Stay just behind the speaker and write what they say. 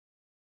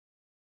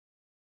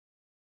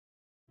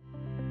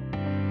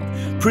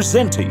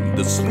Presenting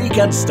the sleek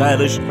and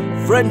stylish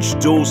French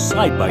door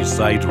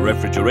side-by-side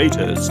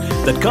refrigerators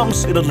that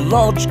comes in a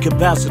large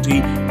capacity,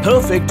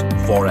 perfect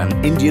for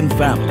an Indian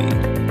family.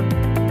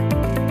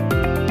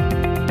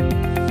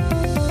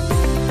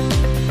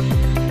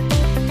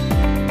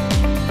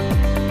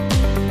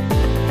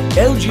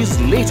 LG's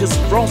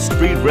latest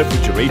frost-free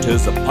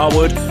refrigerators are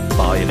powered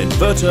by an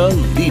inverter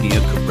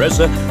linear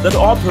compressor that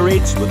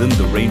operates within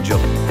the range of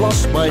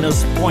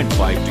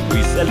 ±0.5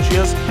 degrees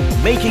Celsius,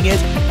 making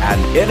it an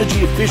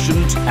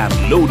energy-efficient and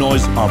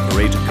low-noise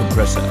operated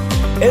compressor.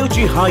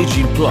 LG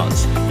Hygiene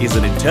Plus is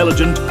an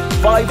intelligent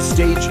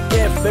 5-stage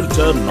air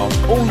filter not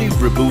only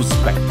removes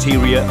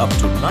bacteria up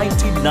to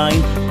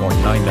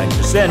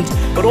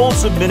 99.99% but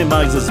also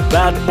minimizes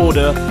bad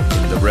odor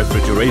in the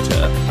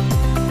refrigerator.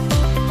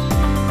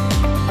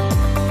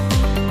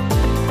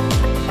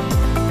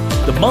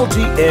 The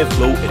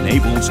multi-airflow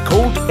enables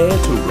cold air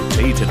to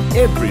rotate in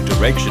every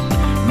direction,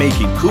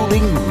 making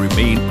cooling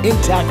remain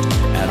intact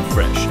and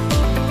fresh.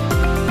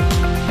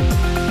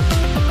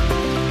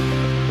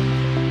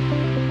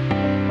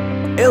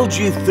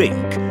 LG Think.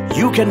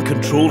 You can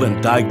control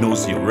and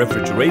diagnose your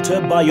refrigerator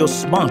by your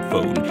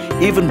smartphone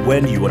even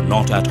when you are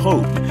not at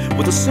home.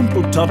 With a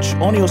simple touch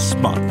on your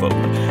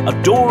smartphone, a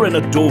door in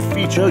a door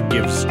feature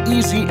gives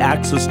easy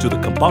access to the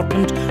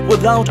compartment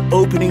without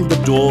opening the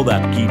door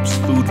that keeps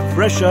food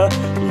fresher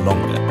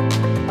longer.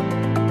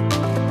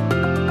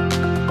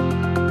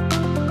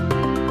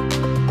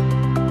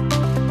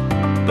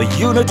 The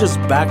unit is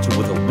backed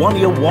with a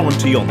 1-year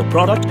warranty on the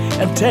product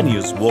and 10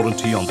 years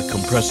warranty on the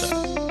compressor.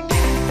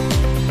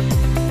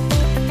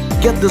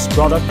 Get this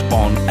product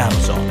on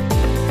Amazon.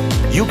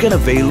 You can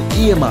avail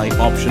EMI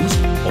options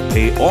or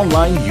pay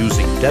online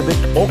using debit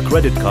or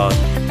credit card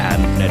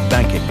and net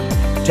banking.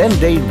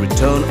 10-day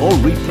return or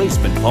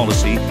replacement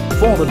policy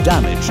for the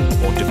damaged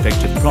or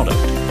defective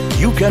product.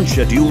 You can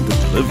schedule the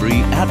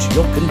delivery at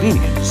your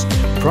convenience.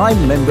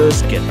 Prime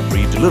members get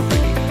free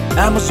delivery.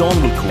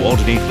 Amazon will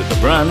coordinate with the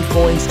brand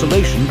for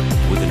installation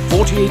within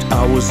 48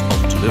 hours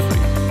of delivery.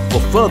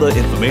 For further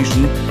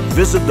information,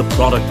 visit the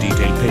product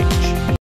detail page.